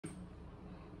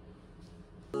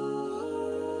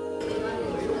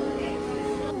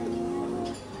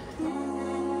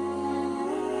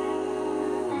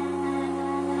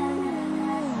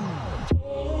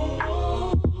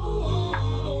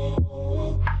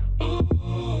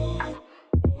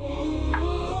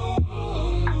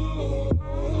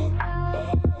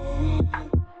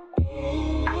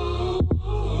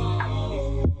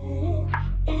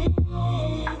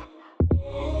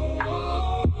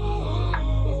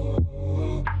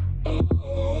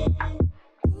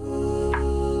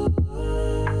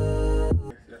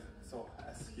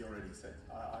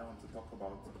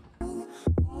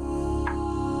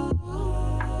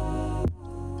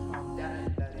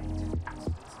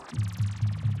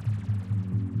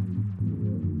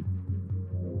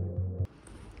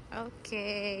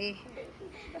Okay,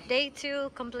 day 2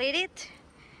 completed.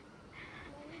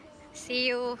 See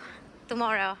you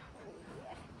tomorrow.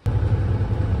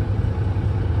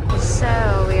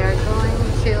 So we are going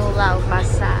to Lau Pa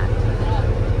Sat.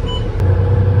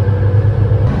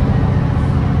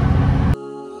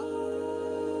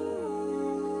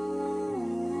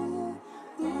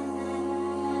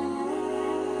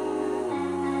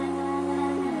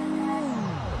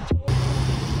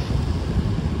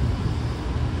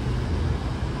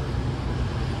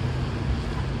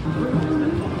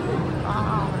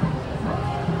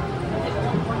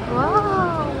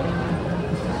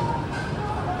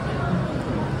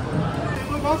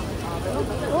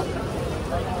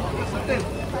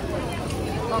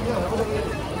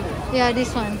 Yeah,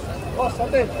 this one. Oh,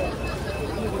 satay.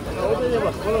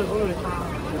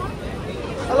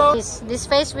 Hello. This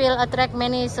face will attract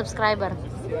many subscribers.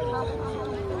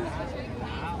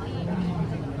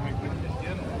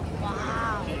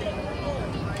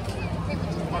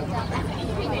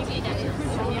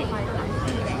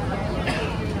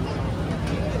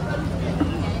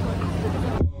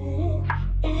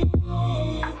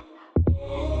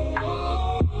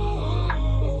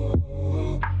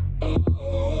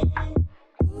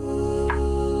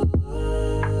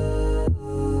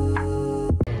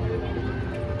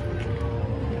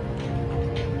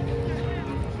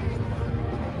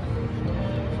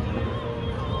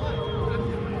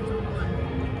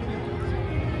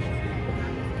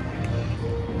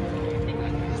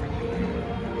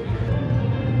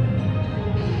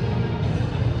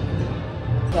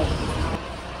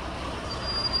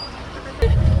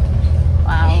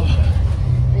 Wow,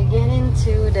 we get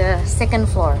into the second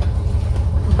floor.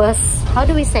 Bus. How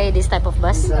do we say this type of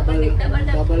bus?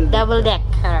 Double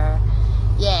decker.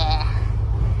 Yeah.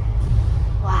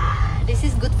 Wow, this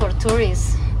is good for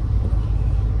tourists.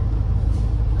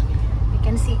 You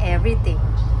can see everything.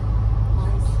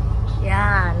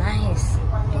 Yeah, nice.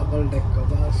 Double decker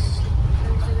bus.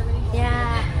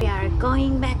 Yeah, we are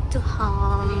going back to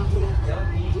home.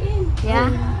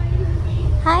 Yeah.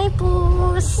 Hi,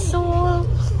 Puss.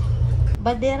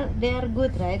 But they're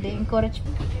good, right? They encourage.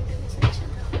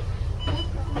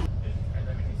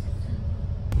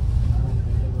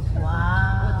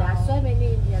 Wow. That's why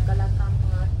many India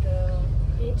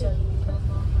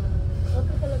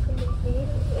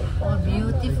Oh,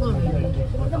 beautiful.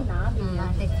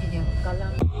 Take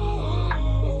video.